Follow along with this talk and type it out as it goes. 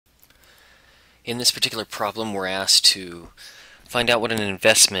In this particular problem, we're asked to find out what an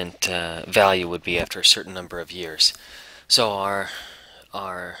investment value would be after a certain number of years. So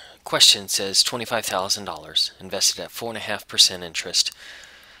our question says $25,000 invested at 4.5% interest,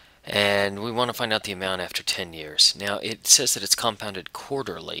 and we want to find out the amount after 10 years. Now it says that it's compounded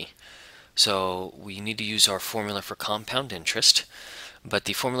quarterly, so we need to use our formula for compound interest. But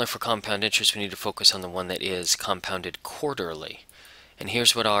the formula for compound interest, we need to focus on the one that is compounded quarterly. And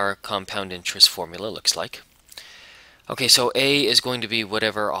here's what our compound interest formula looks like. Okay, so A is going to be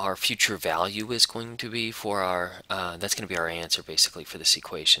whatever our future value is going to be for our, that's going to be our answer basically for this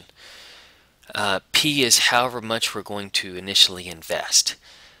equation. P is however much we're going to initially invest.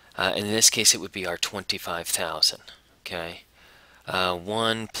 And in this case, it would be our 25,000. Okay.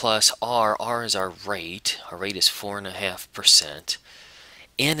 1 plus R is our rate. Our rate is 4.5%.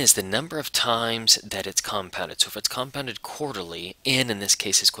 N is the number of times that it's compounded. So if it's compounded quarterly, N in this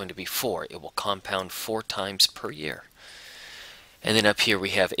case is going to be 4. It will compound 4 times per year. And then up here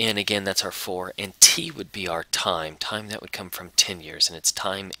we have N again, that's our 4, and T would be our time. Time that would come from 10 years, and it's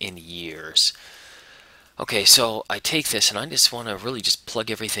time in years. Okay, so I take this and I just want to really just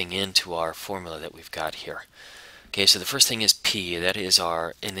plug everything into our formula that we've got here. Okay, so the first thing is P, that is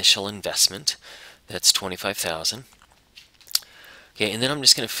our initial investment. That's 25,000. Okay, and then I'm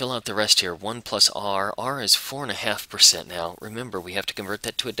just going to fill out the rest here. 1 plus R. R is 4.5%. Now, remember, we have to convert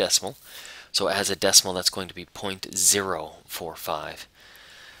that to a decimal. So as a decimal, that's going to be 0.045.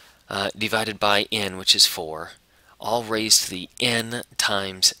 Divided by N, which is 4. All raised to the N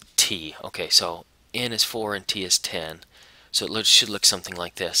times T. Okay, so N is 4 and T is 10. So it should look something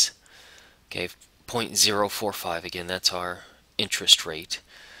like this. Okay, 0.045, again, that's our interest rate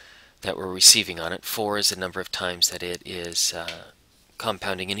that we're receiving on it. 4 is the number of times that it is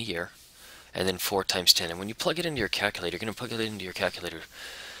compounding in a year, and then 4 times 10. And when you plug it into your calculator, you're going to plug it into your calculator,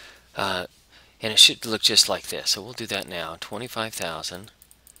 and it should look just like this. So we'll do that now. 25,000,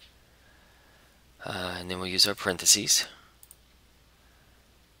 and then we'll use our parentheses.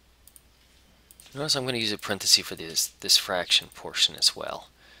 Notice I'm going to use a parenthesis for this fraction portion as well.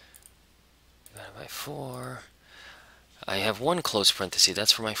 Divided by 4. I have one close parenthesis,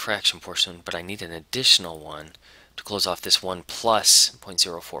 that's for my fraction portion, but I need an additional one to close off this 1 plus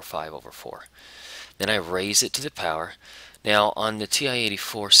 0.045 over 4. Then I raise it to the power. Now on the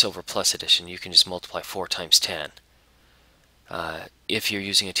TI-84 Silver Plus edition, you can just multiply 4 times 10. If you're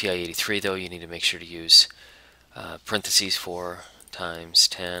using a TI-83 though, you need to make sure to use parentheses 4 times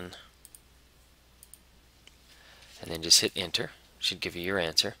 10, and then just hit enter. It should give you your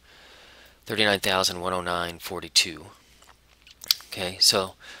answer. 39,109.42. Okay,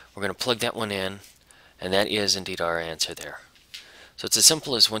 so we're going to plug that one in, and that is indeed our answer there. So it's as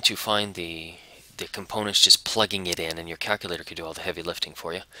simple as once you find the components, just plugging it in, and your calculator can do all the heavy lifting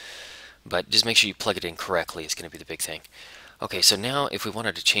for you. But just make sure you plug it in correctly is going to be the big thing. Okay, so now if we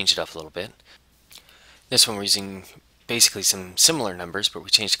wanted to change it up a little bit, this one we're using basically some similar numbers, but we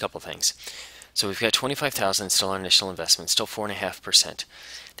changed a couple things. So we've got 25,000, still our initial investment, still 4.5%.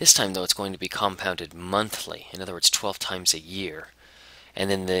 This time though, it's going to be compounded monthly, in other words 12 times a year. And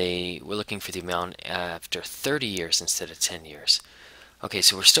then we're looking for the amount after 30 years instead of 10 years. Okay,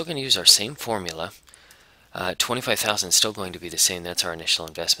 so we're still going to use our same formula. 25,000 is still going to be the same. That's our initial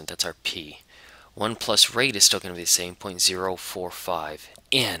investment. That's our P. 1 plus rate is still going to be the same, 0.045.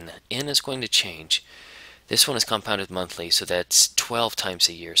 N is going to change. This one is compounded monthly, so that's 12 times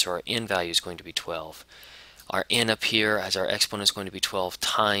a year. So our N value is going to be 12. Our N up here as our exponent is going to be 12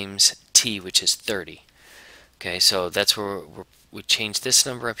 times T, which is 30. Okay, so that's where we change this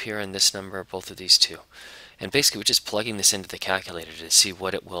number up here and this number, both of these two. And basically we're just plugging this into the calculator to see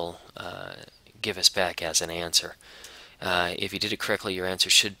what it will give us back as an answer. If you did it correctly, your answer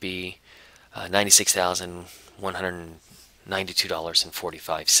should be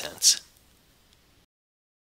 $96,192.45.